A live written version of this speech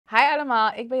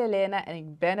allemaal, ik ben Jelena en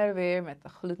ik ben er weer met een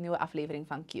gloednieuwe aflevering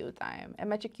van Q-Time. En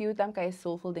met je Q-Time kan je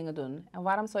zoveel dingen doen. En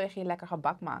waarom zou je geen lekker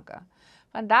gebak maken?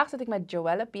 Vandaag zit ik met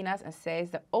Joelle Pinas en zij is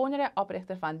de owner en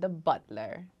oprichter van The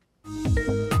Butler.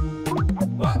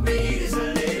 What we eat is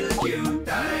a little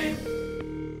Q-Time.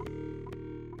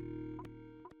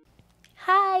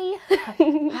 Hi.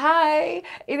 Hi!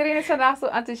 Iedereen is vandaag zo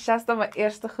enthousiast om mijn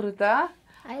eerste groeten.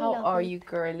 I How love are it. you,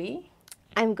 girly?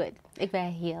 I'm good. Ik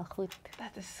ben heel goed. Dat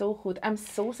is zo goed. I'm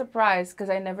so surprised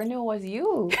because I never knew it was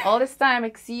you. All this time,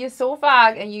 ik zie je zo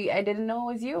vaak en I didn't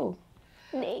know it was you.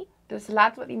 Nee. Dus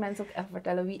laten we die mensen ook even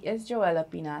vertellen. Wie is Joelle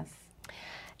Pinas?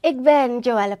 Ik ben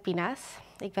Joelle Pinas.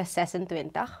 Ik ben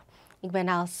 26. Ik ben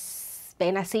al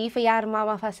bijna 7 jaar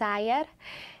mama van Sayer.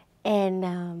 En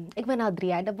ik ben al 3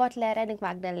 jaar de butler en ik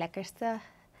maak de lekkerste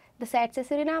desserts in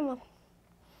Suriname.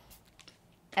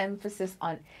 Emphasis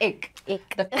on ik.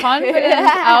 Ik. The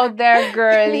confidence out there,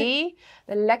 girly.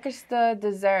 De lekkerste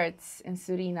desserts in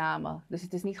Suriname. Dus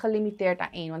het is niet gelimiteerd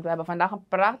aan één. Want we hebben vandaag een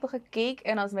prachtige cake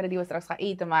in ons midden die we straks gaan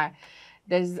eten. Maar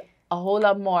there's a whole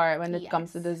lot more when it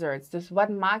comes to desserts. Dus wat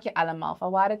maak je allemaal?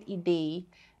 Van waar het idee?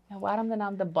 En waarom de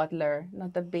naam The Butler?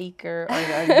 Not the baker or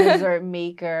the dessert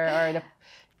maker or the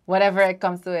whatever it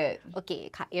comes to it. Oké,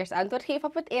 ik ga eerst antwoord geven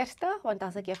op het eerste. Want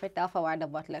als ik je vertel van waar de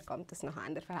butler komt, is nog een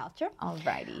ander verhaaltje.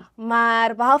 Alrighty.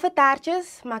 Maar behalve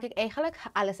taartjes maak ik eigenlijk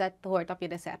alles dat hoort op je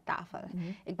desserttafel.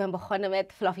 Ik ben begonnen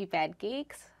met fluffy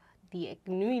pancakes, die ik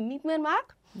nu niet meer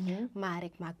maak. Maar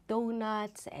ik maak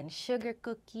donuts en sugar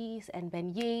cookies en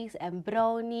beignets en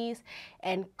brownies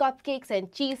en cupcakes en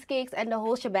cheesecakes en de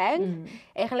whole shebang.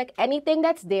 Eigenlijk anything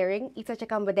that's daring, iets dat je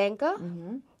kan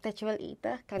bedenken, dat je wil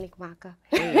eten, kan ik maken.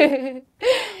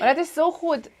 Maar dat is zo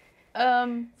goed.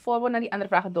 Voor we naar die andere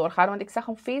vragen doorgaan. Want ik zag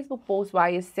een Facebook post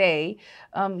waar je zei,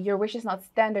 your wish is not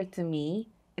standard to me.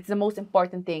 It's the most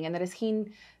important thing. En er is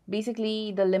geen,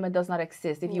 basically, the limit does not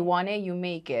exist. If you want it, you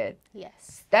make it.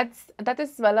 Yes. Dat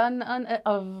is wel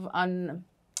een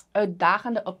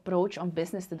uitdagende approach om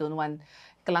business te doen. Want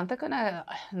klanten kunnen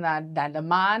naar de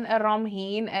maan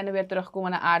eromheen en weer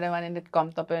terugkomen naar aarde wanneer dit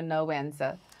komt op hun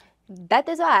wensen. Dat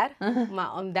is waar,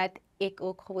 maar omdat ik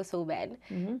ook gewoon zo ben.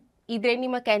 Iedereen die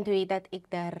me kent weet dat ik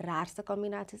de raarste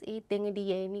combinaties eet. Dingen die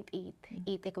jij niet eet,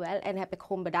 eet ik wel. En heb ik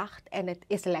gewoon bedacht en het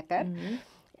is lekker.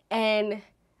 En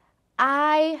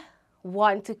I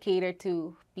want to cater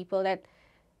to people that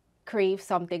crave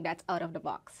something that's out of the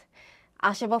box.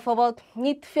 Als je bijvoorbeeld,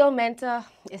 niet veel mensen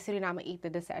in Suriname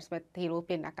eten desserts met heel veel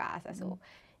pindakaas en zo.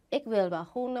 Ik wil wel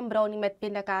gewoon een brownie met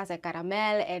pindakaas en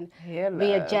karamel en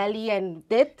weer jelly en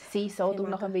dit. Sea salt ook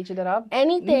nog een beetje erop.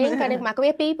 Anything kan ik maken.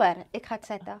 Weer peper. Ik ga het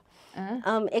zetten.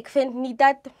 Ik vind niet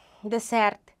dat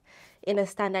dessert in een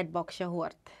standaard boxje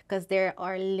hoort. Because there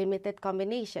are limited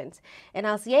combinations. En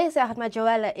als jij zegt met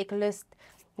Joelle, ik lust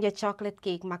je chocolate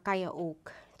cake, maar kan je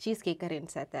ook cheesecake erin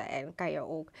zetten. En kan je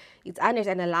ook iets anders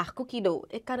en een laag cookie dough.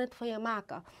 Ik kan het voor je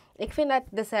maken. Ik vind dat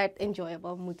dessert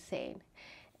enjoyable moet zijn.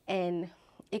 En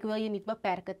ik wil je niet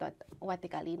beperken tot wat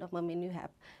ik alleen op mijn menu heb.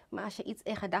 Maar als je iets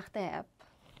in gedachten hebt.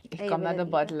 Ik kom naar de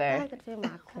butler. Ja, ik het weer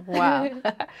maken. Wow.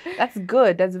 That's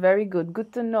good. That's very good.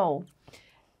 Good to know.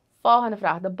 Volgende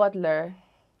vraag. De butler.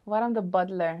 Waarom de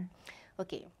butler?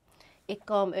 Oké. Ik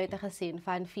kom uit een gezin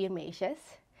van 4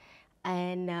 meisjes.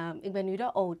 En ik ben nu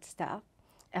de oudste.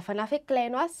 En vanaf ik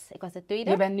klein was, ik was de tweede.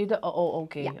 Je bent nu de...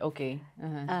 oké. Ja. Oké.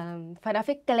 Vanaf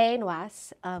ik klein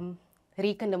was,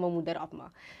 rekende mijn moeder op me.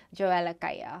 Joelle,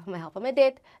 kan je me helpen met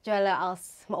dit? Joelle,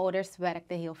 als mijn ouders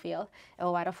werkten heel veel. En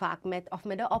we waren vaak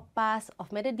met de oppas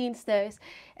of met de diensthuis.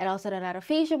 En als we dan naar een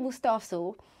feestje moesten of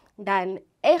zo, dan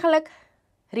eigenlijk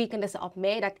rekende ze op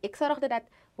mij dat ik zorgde dat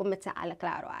we met z'n allen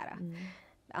klaar waren.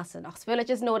 Als ze nog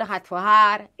spulletjes nodig had voor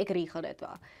haar, ik regelde het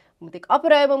wel. Moet ik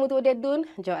opruimen, moeten we dit doen?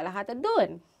 Joelle gaat het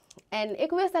doen. En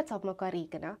ik wist dat ze op me kon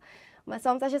rekenen. Maar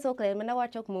soms als je zo klein bent, dan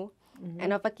word je ook moe.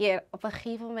 En op een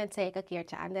gegeven moment zei ik een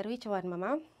keertje aan haar, weet je wat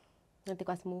mama? Want ik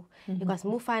was moe. Ik was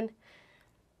moe van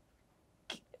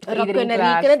erop kunnen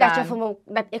rekenen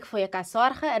dat ik voor je kan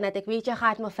zorgen en dat ik weet, je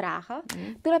gaat me vragen.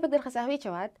 Toen heb ik er gezegd, weet je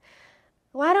wat?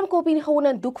 Waarom koop je niet gewoon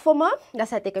een doek voor me? Dan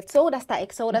zet ik het zo, dan sta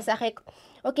ik zo, dan zeg ik,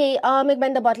 oké, ik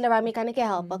ben de butler, waarmee kan ik je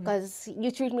helpen? Because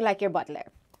you treat me like your butler.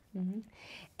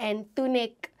 En toen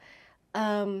ik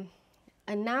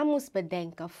een naam moest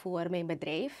bedenken voor mijn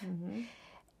bedrijf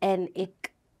en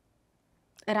ik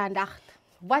eraan dacht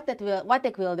wat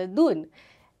ik wilde doen.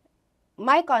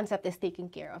 My concept is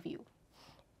taking care of you.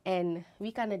 En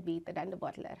wie kan het beter dan de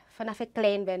butler? Vanaf ik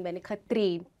klein ben ik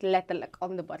getraind, letterlijk,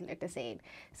 om de butler te zijn.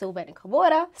 Zo ben ik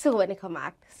geboren, zo ben ik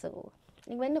gemaakt. Zo,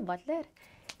 ik ben de butler.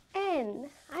 En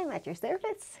I'm at your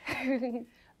service.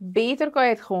 Beter kan je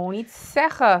het gewoon niet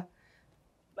zeggen.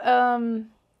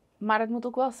 Maar het moet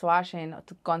ook wel zwaar zijn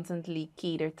to constantly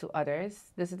cater to others.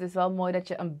 Dus het is wel mooi dat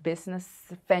je een business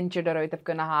venture eruit hebt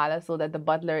kunnen halen, zodat de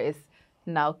butler is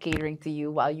now catering to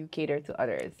you while you cater to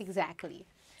others. Exactly.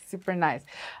 Super nice.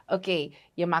 Oké,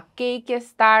 je maakt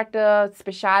cakejes, taarten,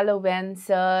 speciale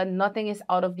wensen. Nothing is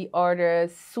out of the order.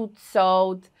 Zoet,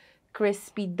 zout,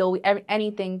 crispy, doughy,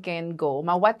 anything can go.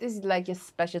 Maar what is like your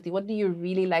specialty? What do you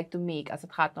really like to make als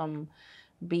het gaat om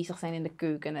bezig zijn in de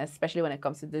keuken, especially when it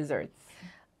comes to desserts?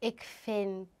 Ik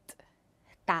vind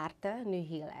taarten nu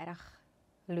heel erg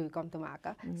leuk om te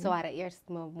maken. Ze waren eerst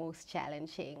mijn most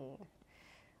challenging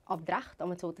opdracht, om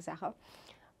het zo te zeggen.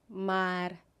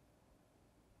 Maar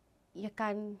je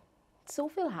kan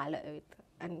zoveel halen uit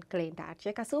een klein taartje.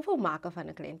 Je kan zoveel maken van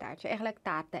een klein taartje. Eigenlijk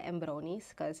taarten en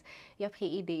brownies. Want je hebt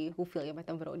geen idee hoeveel je met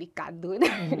een brownie kan doen.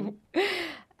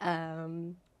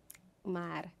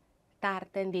 Maar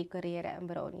taarten decoreren en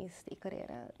brownies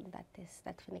decoreren,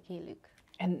 dat vind ik heel leuk.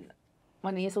 En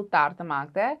wanneer je zo taarten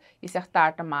maakt, hè? Je zegt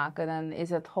taarten maken, dan is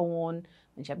het gewoon,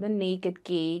 want je hebt de naked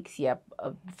cakes, je hebt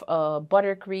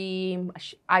buttercream,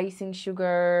 icing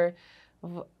sugar.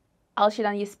 Als je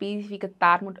dan je specifieke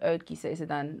taart moet uitkiezen, is het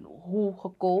dan hoe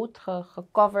gecoat,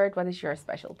 gecoverd, wat is your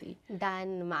specialty?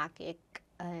 Dan maak ik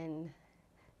een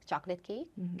chocolate cake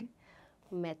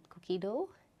met cookie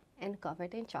dough en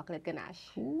covered in chocolate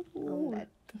ganache.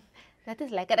 Dat is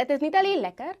lekker. Het is niet alleen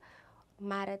lekker,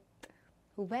 maar het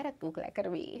werkt ook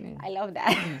lekker mee. I love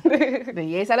that.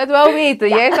 Jij zal het wel weten,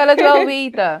 jij zal het wel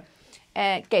weten.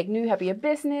 Kijk, nu heb je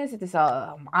business. Het is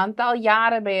al een aantal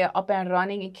jaren ben je up and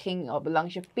running. Ik ging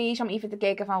langs je page om even te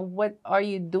kijken van what are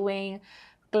you doing?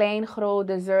 Klein, groot,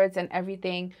 desserts en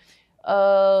everything.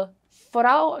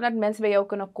 Vooral dat mensen bij jou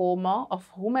kunnen komen, of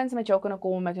hoe mensen met jou kunnen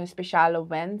komen met hun speciale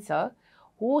wensen.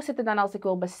 Hoe zit het dan als ik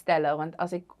wil bestellen? Want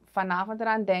als ik vanavond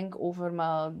eraan denk over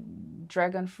mijn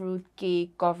dragon fruit cake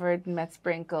covered met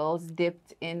sprinkles,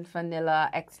 dipped in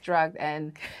vanilla extract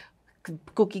en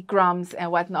cookie crumbs en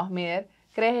wat nog meer,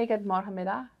 krijg ik het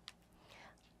morgenmiddag?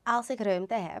 Als ik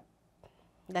ruimte heb,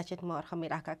 dat je het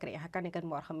morgenmiddag kan krijgen, kan ik het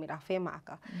morgenmiddag veel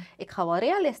maken. Ik ga wel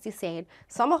realistisch zijn.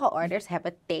 Sommige orders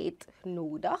hebben tijd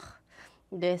nodig.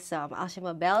 Dus als je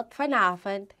me belt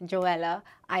vanavond, Joelle,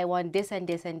 I want this and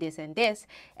this and this and this.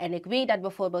 En ik weet dat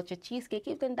bijvoorbeeld je cheesecake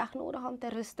heeft een dag nodig om te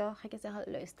rusten. Ga ik je zeggen,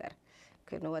 luister,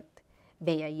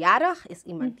 ben je jarig? Is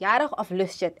iemand jarig? Of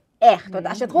lust je het echt? Want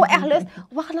als je het gewoon echt lust,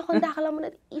 wacht nog een dag en laat me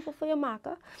het even voor je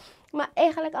maken. Maar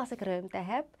eigenlijk als ik ruimte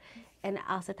heb en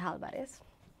als het haalbaar is,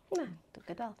 nou, doe ik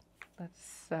het wel. Dat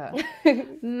is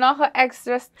nog een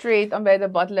extra street om bij de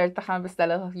butler te gaan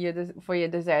bestellen voor je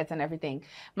desserts en everything.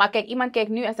 Maar kijk, iemand kijkt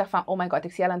nu en zegt van, oh my god,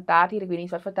 ik zie al een taart hier, ik weet niet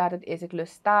wat voor taart het is, ik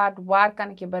lust taart, waar kan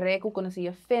ik je bereiken, hoe kunnen ze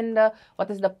je vinden, wat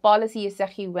is de policy, je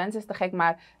zegt je wens is te gek,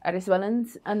 maar er is wel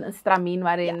een stramien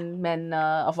waarin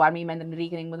waarmee men een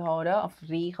rekening moet houden, of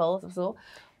regels of zo.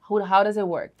 How does it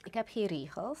work? Ik heb geen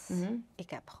regels, ik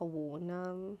heb gewoon,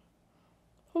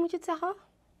 hoe moet je het zeggen?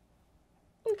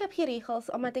 Ik heb geen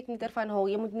regels, omdat ik niet ervan hou.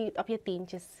 Je moet niet op je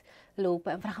teentjes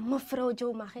lopen en vragen, mevrouw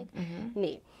Jo, mag ik?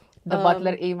 Nee. De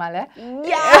butler eenmaal, hè?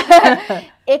 Ja!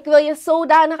 Ik wil je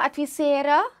zodanig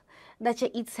adviseren dat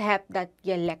je iets hebt dat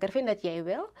je lekker vindt, dat jij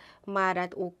wil, maar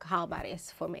dat ook haalbaar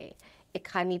is voor mij. Ik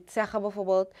ga niet zeggen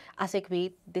bijvoorbeeld, als ik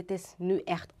weet, dit is nu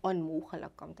echt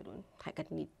onmogelijk om te doen. Ga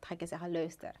ik je zeggen,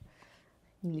 luister.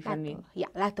 Liever niet. Ja,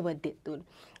 laten we dit doen.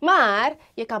 Maar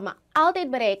je kan me altijd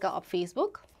bereiken op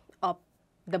Facebook, op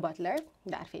The Butler,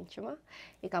 daar vind je me.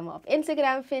 Je kan me op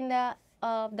Instagram vinden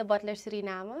op The Butler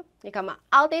Suriname. Je kan me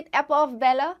altijd appen of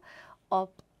bellen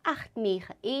op 891-8959.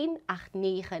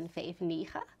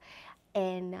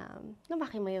 En dan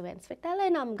mag je me je wens vertellen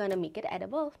en I'm gonna make it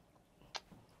edible.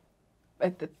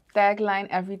 The tagline,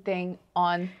 everything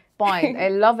on point. I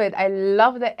love it. I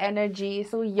love the energy.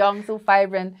 So young, so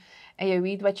vibrant. En je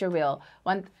weet wat je wil.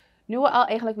 Want nu we al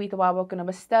eigenlijk weten waar we kunnen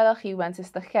bestellen, je wens is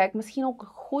te gek. Misschien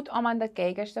ook goed om aan de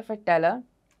kijkers te vertellen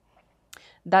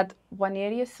dat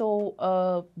wanneer je zo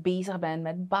bezig bent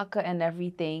met bakken en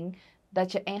everything,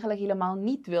 dat je eigenlijk helemaal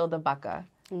niet wilde bakken.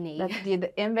 Nee. Dat je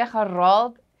de inweg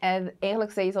gerold en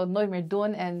eigenlijk zei je zou het nooit meer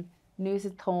doen en nu is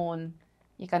het gewoon,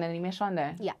 je kan er niet meer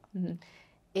zonder. Ja.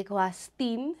 Ik was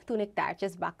 10 toen ik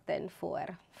taartjes bakte voor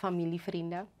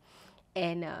familievrienden.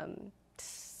 En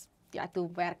ja,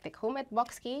 toen werkte ik gewoon met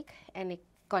boxcake en ik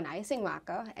kon icing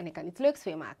maken en ik kan iets leuks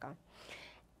voor je maken.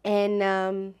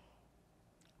 En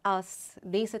als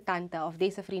deze tante of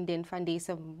deze vriendin van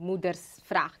deze moeders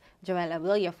vraagt, Joelle,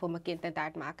 wil je voor mijn kind een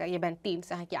taart maken? Je bent 10,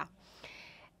 zeg ik ja.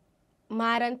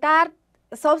 Maar een taart,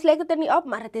 soms lijkt het er niet op,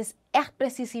 maar het is echt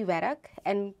precisiewerk.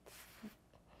 En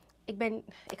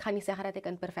ik ga niet zeggen dat ik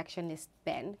een perfectionist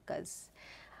ben,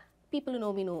 people who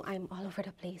know me know I'm all over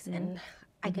the place and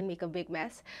I can make a big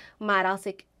mess. Maar als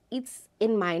ik iets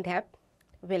in mind heb,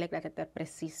 wil ik dat het er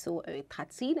precies zo uit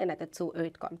gaat zien en dat het zo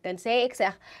uitkomt. Tenzij ik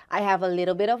zeg, I have a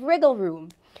little bit of wriggle room.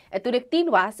 En toen ik 10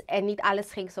 was en niet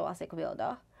alles ging zoals ik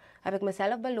wilde, heb ik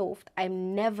mezelf beloofd,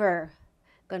 I'm never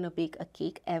gonna bake a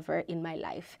cake ever in my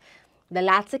life. De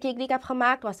laatste cake die ik heb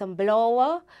gemaakt was een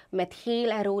blauwe met geel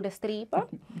en rode strepen.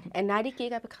 En na die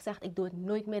cake heb ik gezegd, ik doe het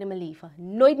nooit meer in mijn leven.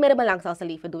 Nooit meer in mijn langzaamste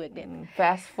leven doe ik dit.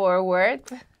 Fast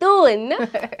forward. Toen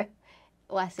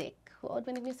was ik, hoe oud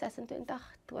ben ik nu?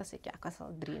 26? Toen was ik, ik was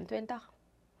al 23.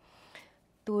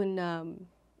 Toen,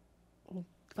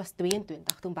 ik was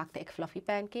 22, toen bakte ik fluffy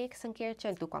pancakes een keertje.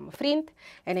 En toen kwam mijn vriend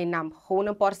en hij nam gewoon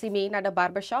een portie mee naar de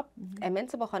barbershop. En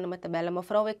mensen begonnen me te bellen.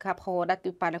 Mevrouw, ik heb gehoord dat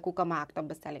u pannenkoeken maakt op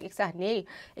bestelling. Ik zeg, nee,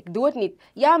 ik doe het niet.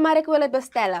 Ja, maar ik wil het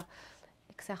bestellen.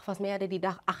 Ik zeg, volgens mij hadden die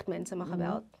dag 8 mensen me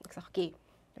gebeld. Ik zeg, oké,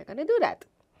 we're gonna do that.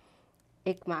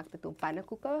 Ik maakte toen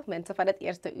pannenkoeken. Mensen van het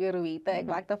eerste uur weten, ik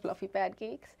maakte fluffy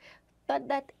pancakes.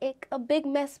 Totdat ik een big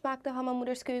mess maakte van mijn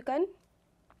moeders keuken.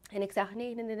 En ik zeg,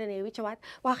 nee, weet je wat?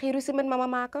 We gaan geen ruzie met mama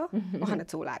maken. We gaan het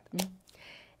zo laten.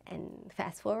 En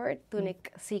fast forward, toen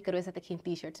ik zeker wist dat ik geen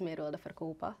t-shirts meer wilde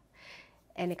verkopen.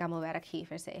 En ik aan mijn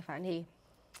werkgever zei van, hey,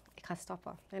 ik ga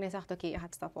stoppen. En hij zegt, oké, je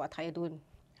gaat stoppen. Wat ga je doen?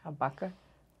 Ga bakken.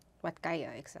 Wat kan je?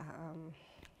 Ik zeg,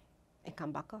 ik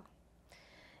kan bakken.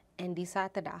 En die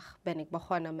zaterdag ben ik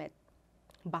begonnen met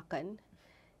bakken.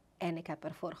 En ik heb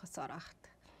ervoor gezorgd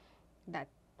dat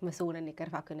mijn zoon en ik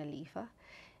ervan kunnen leven.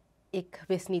 Ik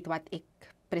wist niet wat ik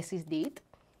precies deed.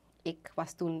 Ik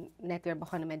was toen net weer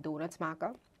begonnen met donuts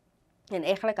maken. En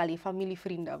eigenlijk alleen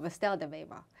familievrienden bestelden bij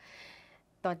me.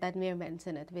 Totdat meer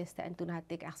mensen het wisten. En toen had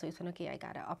ik echt zoiets van, oké, I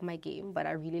gotta up my game, but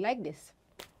I really like this.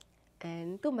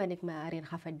 En toen ben ik me erin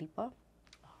gaan verdiepen.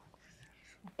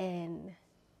 En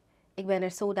ik ben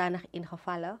er zodanig in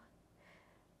gevallen.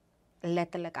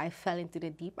 Letterlijk, I fell into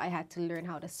the deep. I had to learn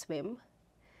how to swim.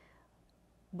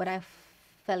 But I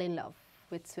fell in love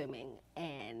with swimming.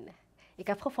 En ik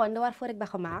heb gevonden waarvoor ik ben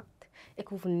gemaakt. Ik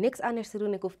hoef niks anders te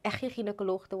doen. Ik hoef echt geen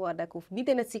gynaecoloog te worden. Ik hoef niet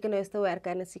in het ziekenhuis te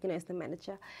werken en het ziekenhuis te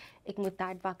managen. Ik moet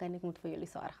taart bakken en ik moet voor jullie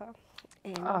zorgen.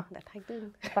 En dat ga ik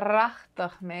doen.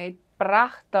 Prachtig, meid.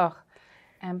 Prachtig.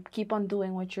 En keep on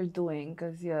doing what you're doing.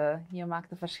 Because je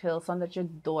maakt een verschil zonder dat je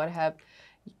het doorhebt.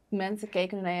 Mensen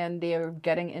kijken naar je en they're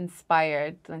getting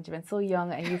inspired. Want je bent zo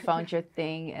young and you found your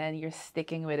thing and you're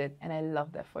sticking with it. And I love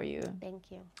that for you. Thank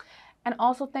you. And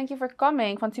also, thank you for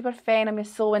coming. Ik vond het super fijn om je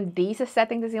zo in deze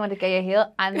setting te zien, want ik ken je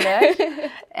heel anders.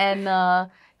 En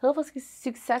heel veel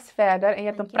succes verder. En je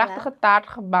hebt een prachtige taart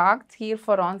gemaakt hier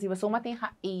voor ons, die we zo meteen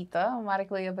gaan eten. Maar ik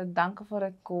wil je bedanken voor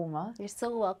het komen. You're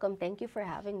so welcome. Thank you for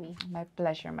having me. My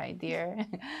pleasure, my dear.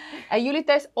 En jullie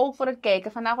thuis ook voor het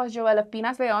kijken. Vandaag was Joelle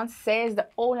Pinas bij ons. Zij is de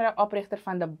owner en oprichter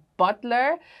van The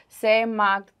Butler. Zij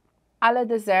maakt alle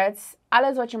desserts,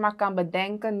 alles wat je maar kan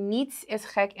bedenken. Niets is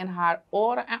gek in haar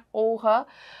oren en ogen.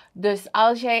 Dus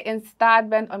als jij in staat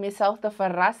bent om jezelf te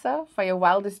verrassen van je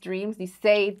wildest dreams, die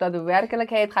zij tot de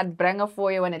werkelijkheid gaat brengen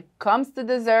voor je when it comes to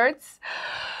desserts.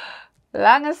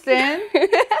 Lange zin.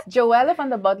 Joelle van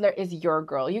The Butler is your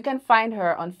girl. You can find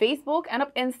her on Facebook en op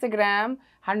Instagram.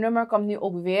 Haar nummer komt nu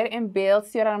ook weer in beeld.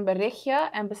 Stuur haar een berichtje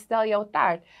en bestel jouw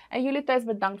taart. En jullie thuis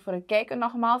bedankt voor het kijken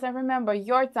nogmaals. En remember,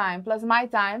 your time plus my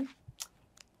time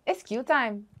is Q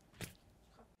time.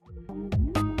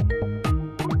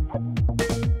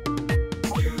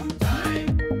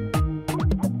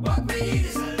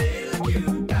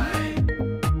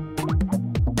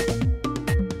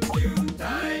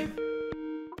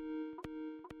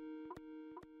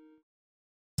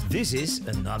 This is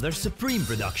another Supreme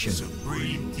production.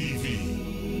 Supreme TV.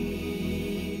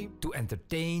 To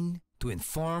entertain, to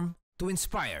inform, to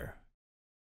inspire.